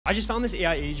I just found this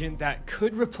AI agent that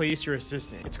could replace your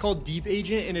assistant. It's called Deep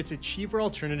Agent, and it's a cheaper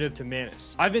alternative to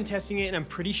Manus. I've been testing it and I'm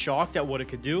pretty shocked at what it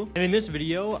could do. And in this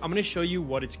video, I'm going to show you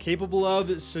what it's capable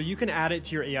of so you can add it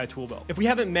to your AI tool belt. If we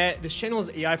haven't met, this channel is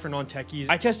AI for non-techies.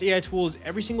 I test AI tools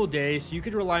every single day, so you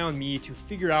could rely on me to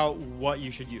figure out what you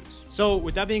should use. So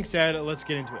with that being said, let's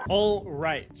get into it. All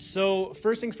right. So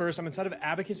first things first, I'm inside of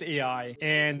Abacus AI,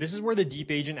 and this is where the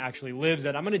Deep Agent actually lives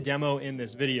that I'm going to demo in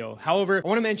this video. However, I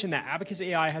want to mention that Abacus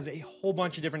AI has a whole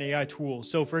bunch of different AI tools.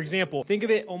 So for example, think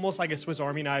of it almost like a Swiss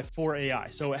Army knife for AI.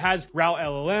 So it has Route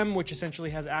LLM, which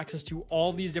essentially has access to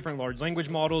all these different large language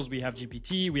models. We have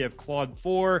GPT, we have Claude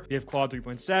 4, we have Claude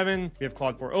 3.7, we have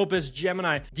Claude 4 Opus,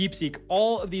 Gemini, DeepSeek,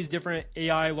 all of these different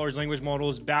AI large language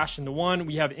models bashed into one.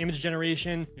 We have image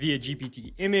generation via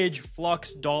GPT image,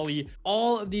 Flux, Dolly,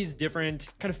 all of these different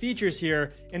kind of features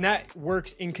here. And that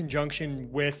works in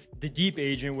conjunction with the Deep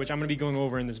Agent, which I'm going to be going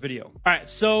over in this video. All right.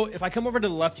 So if I come over to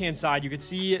the left-hand side, you can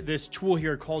see this tool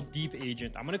here called Deep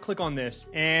Agent. I'm going to click on this,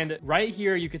 and right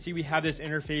here, you can see we have this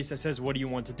interface that says, what do you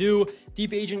want to do?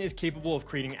 Deep Agent is capable of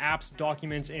creating apps,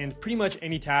 documents, and pretty much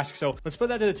any task. So let's put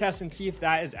that to the test and see if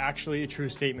that is actually a true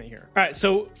statement here. All right,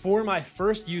 so for my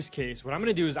first use case, what I'm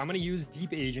gonna do is I'm gonna use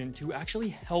Deep Agent to actually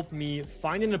help me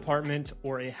find an apartment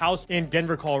or a house in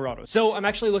Denver, Colorado. So I'm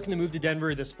actually looking to move to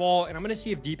Denver this fall, and I'm gonna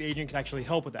see if Deep Agent can actually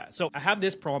help with that. So I have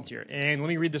this prompt here, and let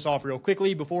me read this off real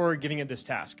quickly before giving it this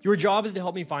task. Your job is to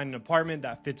help me find an apartment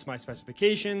that fits my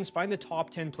specifications, find the top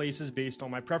 10 places based on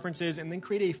my preferences, and then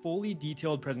create a fully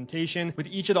detailed presentation with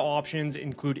each of the options,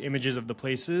 include images of the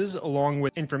places along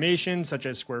with information such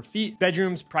as square feet,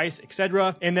 bedrooms, price,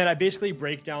 etc. And then I basically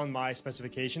break down my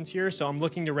specifications here. So I'm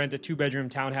looking to rent a 2-bedroom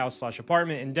townhouse /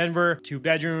 apartment in Denver, 2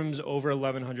 bedrooms, over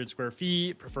 1,100 square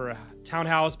feet, prefer a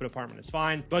townhouse, but apartment is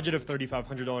fine. Budget of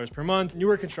 $3,500 per month,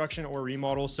 newer construction or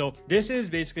remodel. So this is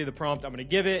basically the prompt I'm going to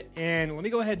give it. And let me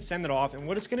go ahead and send it off. And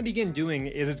what it's going to begin doing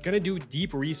is it's going to do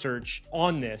deep research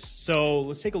on this. So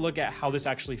let's take a look at how this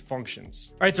actually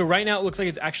functions. All right, so right now it looks like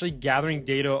it's actually gathering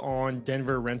data on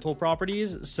Denver rental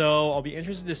properties. So I'll be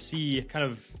interested to see kind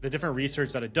of the different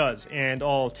research that it does, and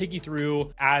I'll take you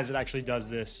through as it actually does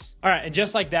this. All right, and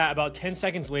just like that, about 10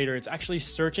 seconds later, it's actually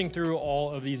searching through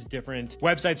all of these different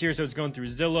websites here. So it's going through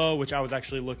Zillow, which I was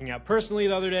actually looking at personally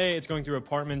the other day. It's going through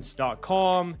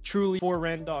apartments.com,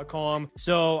 trulyforrent.com.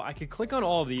 So I could click on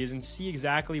all of these and see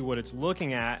exactly what it's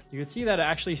looking at. You can see that it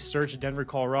actually searched Denver,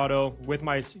 Colorado with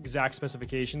my exact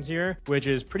specifications here, which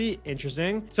is pretty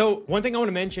interesting. So one thing I want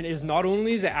to mention is not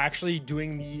only is it actually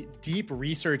doing the deep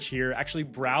research here, actually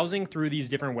browsing through these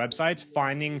different websites,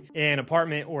 finding an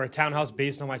apartment or a townhouse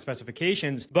based on my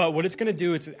specifications, but what it's going to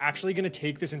do, it's actually going to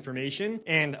take this information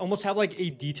and almost have like a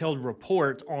detailed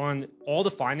report on all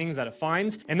the findings that it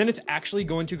finds. And then it's actually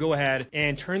going to go ahead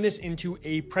and turn this into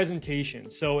a presentation.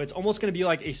 So it's almost going to be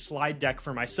like a slide deck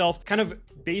for myself, kind of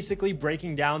basically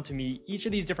breaking down to me each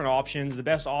of these different options, the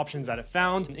best options that it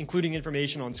found, including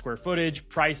information on square footage,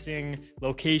 pricing,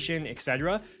 location,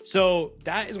 etc. So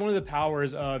that is one of the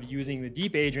powers of using the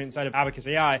Deep Agent inside of Abacus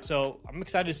AI. So I'm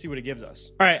excited to see what it gives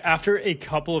us. All right, after a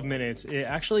couple of minutes, it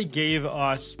actually gave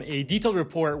us a detailed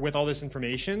report with all this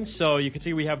information. So you can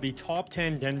see we have the top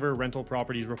 10 Denver rental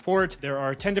properties report. There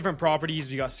are 10 different properties.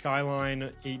 We got Skyline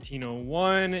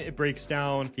 1801. It breaks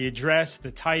down the address,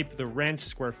 the type, the rent,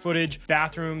 square footage,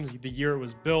 bathrooms, the year it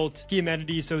was built, key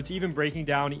amenities. So it's even breaking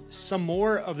down some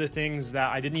more of the things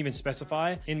that I didn't even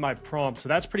specify in my prompt. So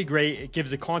that's pretty great. It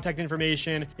gives the contact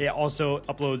information. It also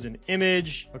uploads an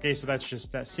image. Okay, so that's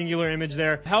just that singular image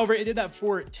there. However, it did that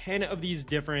for 10 of these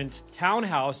different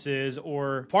townhouses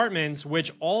or apartments,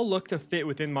 which all look to fit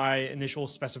within my initial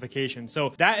specification.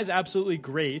 So that is absolutely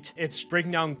great. It's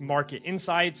breaking down market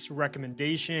insights,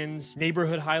 recommendations,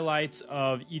 neighborhood highlights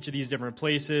of each of these different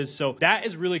places. So that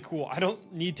is really cool. I don't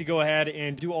need to go ahead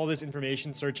and do all this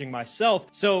information searching myself.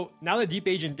 So now that Deep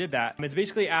Agent did that, it's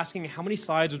basically asking how many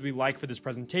slides would we like for this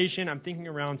presentation. I'm thinking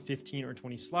around 15 or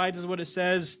 20 slides is what it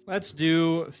says. Let's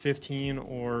do 15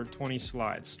 or 20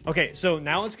 slides. Okay, so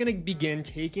now it's going to begin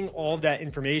taking all of that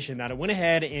information that I went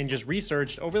ahead and just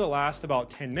researched over the last about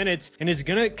 10 minutes, and is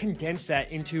going to condense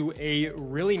that into a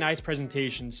really nice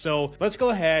presentation. So let's go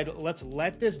ahead, let's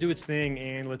let this do its thing,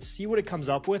 and let's see what it comes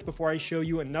up with before I show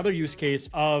you another use case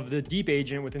of the Deep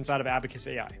Agent with inside of Abacus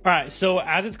AI. All right, so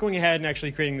as it's going ahead and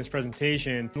actually creating this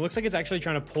presentation, it looks like it's actually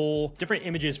trying to pull different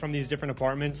images from these different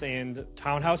apartments and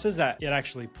townhouses that it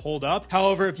actually pulled up.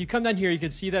 However, if you come down here, you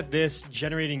can see that this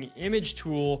generating image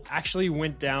tool actually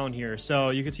went down here.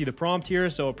 So you can see the prompt here.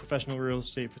 So a professional real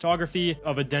estate photography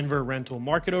of a Denver rental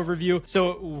market overview.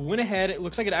 So it went ahead, it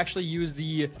looks like it actually used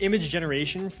the image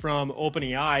generation from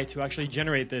OpenAI to actually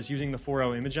generate this using the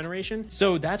 4.0 image generation.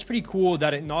 So that's that's pretty cool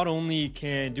that it not only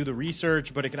can do the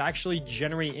research, but it could actually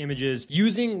generate images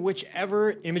using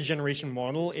whichever image generation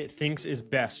model it thinks is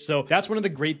best. So that's one of the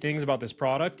great things about this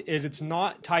product is it's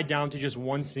not tied down to just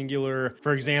one singular,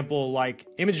 for example, like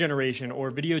image generation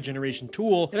or video generation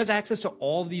tool. It has access to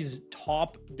all of these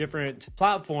top different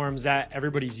platforms that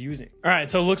everybody's using. All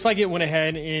right, so it looks like it went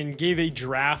ahead and gave a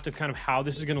draft of kind of how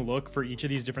this is going to look for each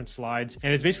of these different slides.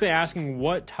 And it's basically asking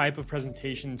what type of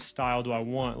presentation style do I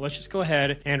want? Let's just go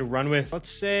ahead and run with, let's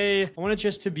say I want it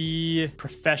just to be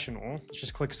professional. Let's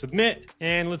just click submit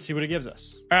and let's see what it gives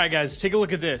us. All right, guys, take a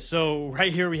look at this. So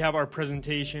right here, we have our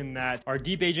presentation that our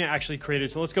deep agent actually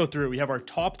created. So let's go through it. We have our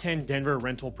top 10 Denver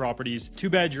rental properties, 2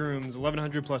 bedrooms,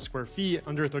 1,100 plus square feet,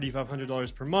 under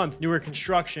 $3,500 per month, newer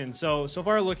construction. So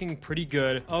far looking pretty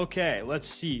good. Okay, let's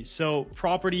see. So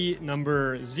property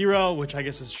number 0, which I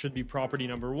guess should be property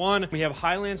number 1. We have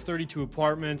Highlands 32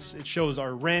 apartments. It shows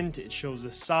our rent. It shows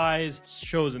the size, it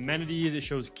shows amenities. It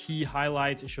shows key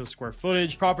highlights. It shows square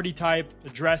footage, property type,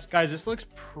 address. Guys, this looks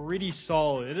pretty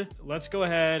solid. Let's go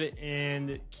ahead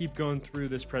and keep going through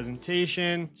this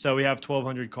presentation. So we have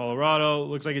 1200 Colorado.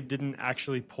 Looks like it didn't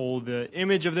actually pull the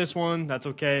image of this one. That's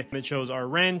okay. It shows our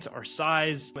rent, our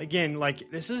size. Again, like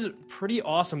this is pretty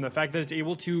awesome. The fact that it's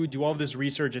able to do all of this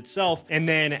research itself and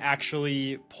then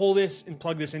actually pull this and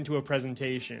plug this into a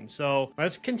presentation. So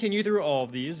let's continue through all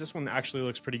of these. This one actually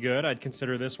looks pretty good. I'd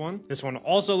consider this one. This one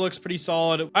also looks pretty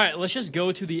solid. All right, let's just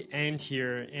go to the end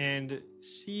here and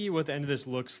see what the end of this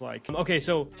looks like. Okay,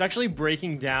 so it's actually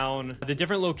breaking down the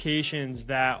different locations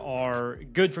that are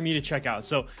good for me to check out.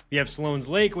 So we have Sloan's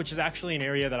Lake, which is actually an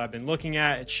area that I've been looking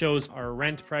at. It shows our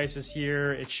rent prices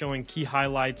here. It's showing key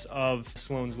highlights of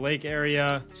Sloan's Lake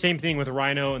area. Same thing with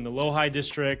Rhino and the Lohi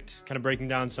district, kind of breaking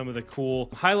down some of the cool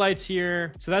highlights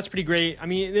here. So that's pretty great. I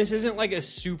mean, this isn't like a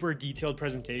super detailed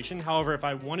presentation. However, if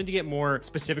I wanted to get more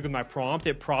specific with my prompt,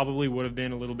 it probably would have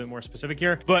been a little bit more specific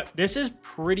here. But this is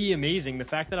pretty amazing. The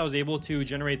fact that I was able to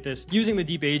generate this using the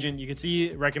deep agent, you can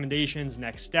see recommendations,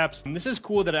 next steps. And this is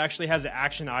cool that it actually has the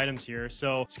action items here.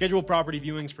 So schedule property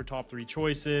viewings for top 3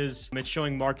 choices. It's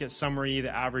showing market summary,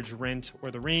 the average rent or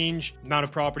the range, amount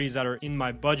of properties that are in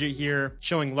my budget here,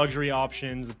 showing luxury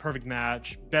options, the perfect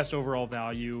match, best overall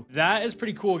value. That is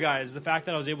pretty cool, guys. The fact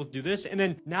that I was able to do this. And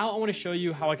then now I want to show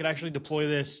you how I could actually deploy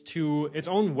this to its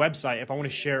own website if I want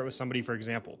to share it with somebody, for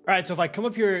example. All right, so if I come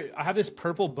up here, I have this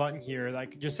purple button here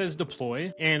that just says deploy.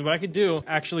 And what I could do,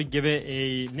 actually give it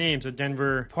a name. So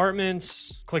Denver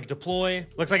Apartments, click deploy.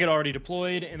 Looks like it already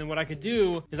deployed. And then what I could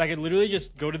do is I could literally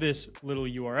just go to this little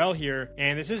URL here.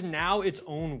 And this is now its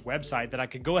own website that I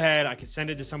could go ahead. I could send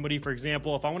it to somebody, for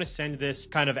example, if I want to send this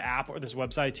kind of app or this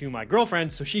website to my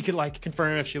girlfriend so she could like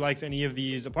confirm if she likes any of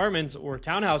these apartments or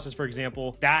townhouses, for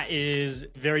example, that is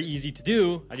very easy to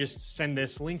do. I just send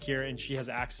this link here and she has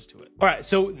access to it. All right,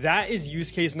 so that is use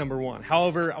case number 1.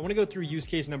 However, I want to go through use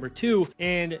case number 2.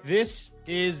 And this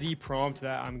is the prompt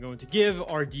that I'm going to give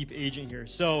our deep agent here.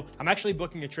 So I'm actually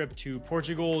booking a trip to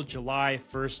Portugal, July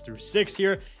 1st through 6th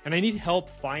here, and I need help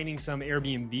finding some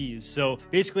Airbnbs. So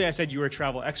basically I said, you're a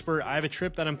travel expert. I have a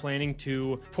trip that I'm planning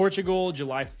to Portugal,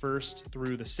 July 1st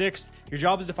through the 6th. Your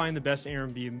job is to find the best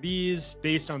Airbnbs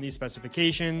based on these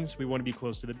specifications. We want to be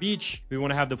close to the beach. We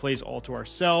want to have the place all to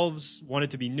ourselves. Want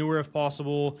it to be newer if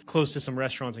possible, close to some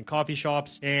restaurants and coffee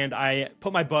shops. And I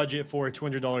put my budget for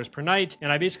 $200 per night.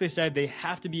 And I basically said they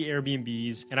have to be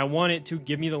Airbnbs, and I want it to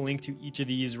give me the link to each of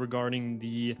these regarding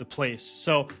the place.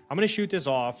 So I'm going to shoot this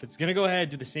off. It's going to go ahead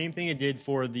and do the same thing it did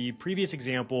for the previous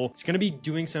example. It's going to be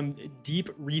doing some deep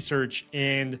research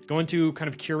and going to kind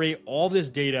of curate all this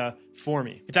data for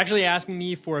me. It's actually asking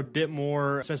me for a bit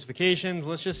more specifications.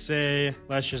 Let's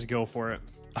just go for it.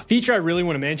 A feature I really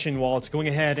want to mention while it's going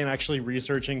ahead and actually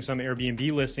researching some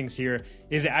Airbnb listings here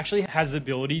is it actually has the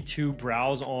ability to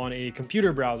browse on a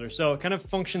computer browser. So it kind of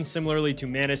functions similarly to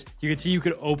Manus. You can see you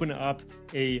could open up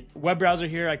a web browser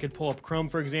here. I could pull up Chrome,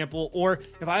 for example, or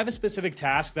if I have a specific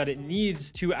task that it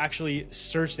needs to actually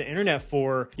search the internet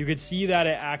for, you could see that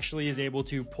it actually is able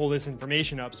to pull this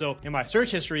information up. So in my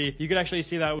search history, you could actually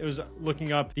see that it was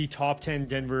looking up the top 10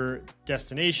 Denver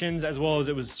destinations, as well as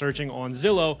it was searching on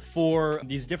Zillow for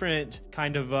these different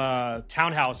kind of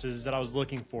townhouses that I was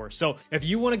looking for. So if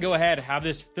you want to go ahead and have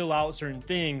this fill out certain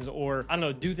things, or I don't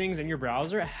know, do things in your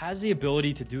browser, it has the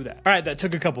ability to do that. All right, that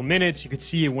took a couple minutes. You could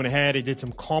see it went ahead. It did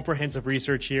some comprehensive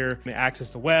research here. It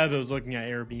accessed the web. It was looking at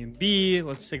Airbnb.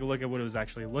 Let's take a look at what it was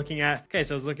actually looking at. Okay,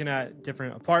 so I was looking at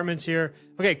different apartments here.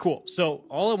 Okay, cool. So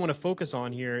all I want to focus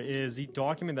on here is the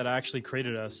document that I actually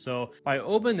created us. So if I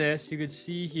open this, you could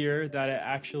see here that it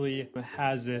actually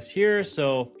has this here.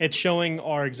 So it's showing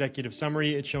our executive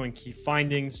summary. It's showing key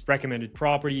findings, recommended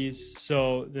properties.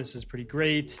 So this is pretty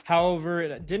great. However,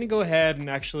 it didn't go ahead and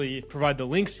actually provide the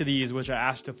links to these, which I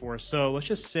asked it for. So let's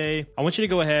just say I want you to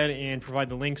go ahead and provide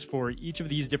the links for each of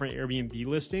these different Airbnb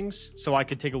listings so I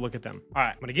could take a look at them. All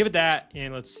right, I'm gonna give it that,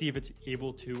 and let's see if it's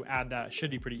able to add that.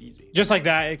 Should be pretty easy. Just like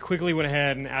that, it quickly went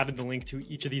ahead and added the link to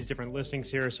each of these different listings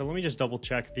here. So let me just double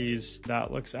check these.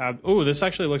 That looks oh, this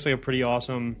actually looks like a pretty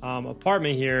awesome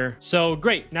apartment here. So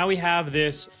great. Now we have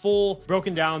this full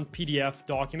broken down PDF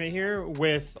document here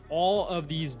with all of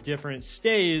these different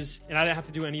stays, and I didn't have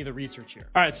to do any of the research here.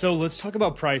 All right, so let's talk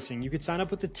about pricing. You could sign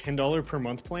up with the $10 per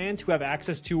month plan to have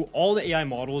access to all the AI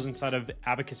models inside of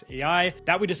Abacus AI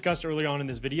that we discussed earlier on in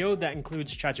this video. That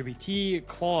includes ChatGPT,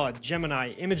 Claude,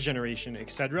 Gemini, image generation,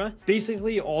 etc.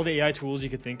 Basically all the AI tools you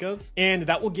could think of, and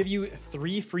that will give you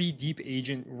 3 free deep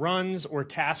agent runs or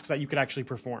tasks that you could actually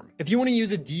perform. If you want to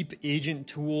use a deep agent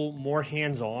tool more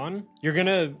hands-on, you're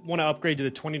gonna want to upgrade to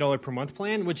the $20 per month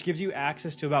plan, which gives you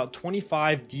access to about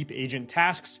 25 deep agent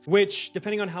tasks, which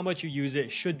depending on how much you use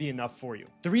it should be enough for you.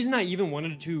 The reason I even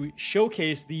wanted to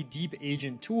showcase the deep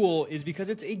agent tool is because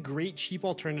it's a great cheap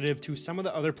alternative to some of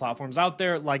the other platforms out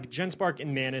there like Genspark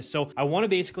and Manus. So I want to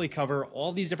basically cover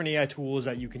all these different AI tools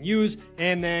that you can use,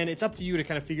 and then it's up to you to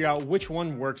kind of figure out which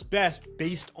one works best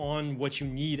based on what you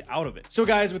need out of it. So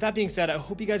guys, with that being said, I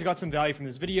hope you guys got some value from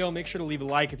this video. Make sure to leave a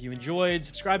like if you enjoyed,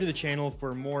 subscribe to the channel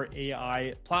for more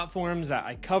AI platforms that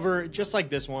I cover just like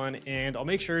this one, and I'll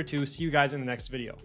make sure to see you guys in the next video.